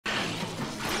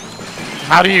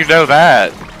How do you know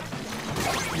that?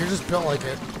 You're just built like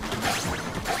it.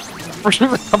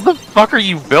 How the fuck are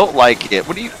you built like it?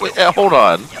 What do you? Wait, hold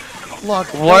on. Look,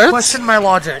 What? don't question my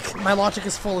logic. My logic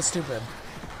is full of stupid.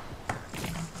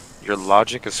 Your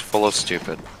logic is full of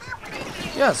stupid.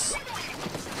 Yes.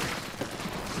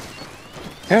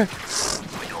 Yeah.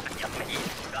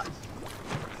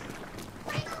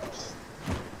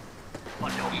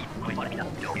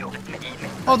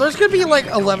 Oh, there's gonna be like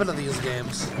 11 of these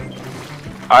games.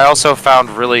 I also found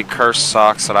really cursed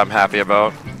socks that I'm happy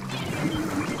about.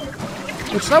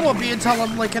 Which that won't be until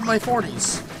I'm like in my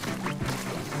 40s.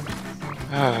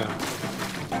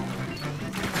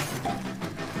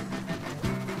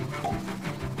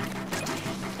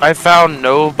 I found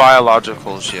no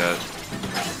biologicals yet.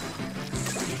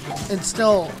 And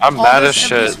still, I'm all mad this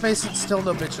as empty shit. space and still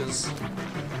no bitches.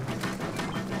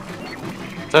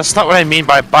 That's not what I mean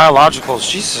by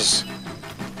biologicals, Jesus.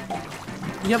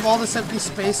 You have all this empty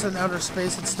space and outer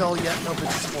space and still yet no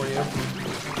bitches for you.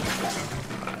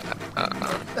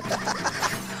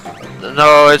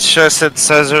 No, it's just, it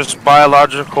says there's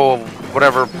biological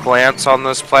whatever plants on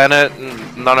this planet,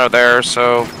 and none are there,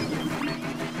 so...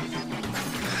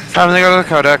 Time to go to the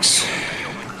Codex.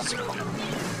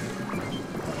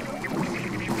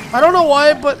 I don't know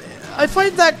why, but I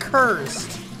find that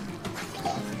cursed.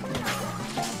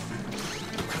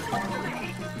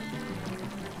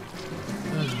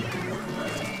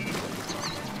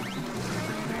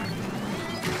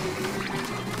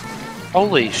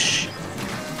 Holy shit.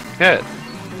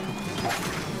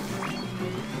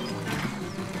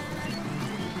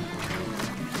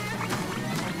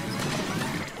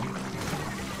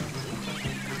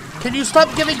 Can you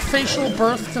stop giving facial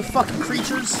birth to fucking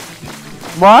creatures?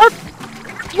 What?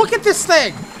 Look at this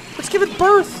thing! Let's give it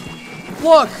birth!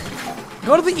 Look!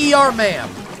 Go to the ER, ma'am.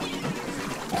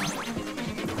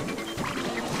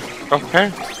 Okay.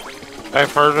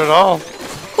 I've heard it all.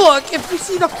 Look, if you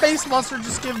see the face monster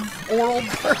just give oral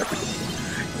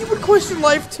birth, you would question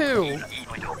life too.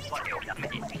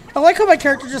 I like how my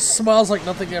character just smiles like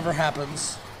nothing ever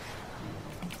happens.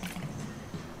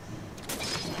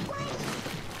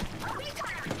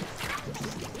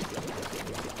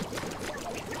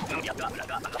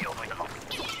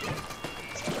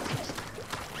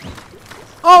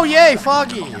 Oh yay,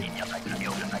 Foggy!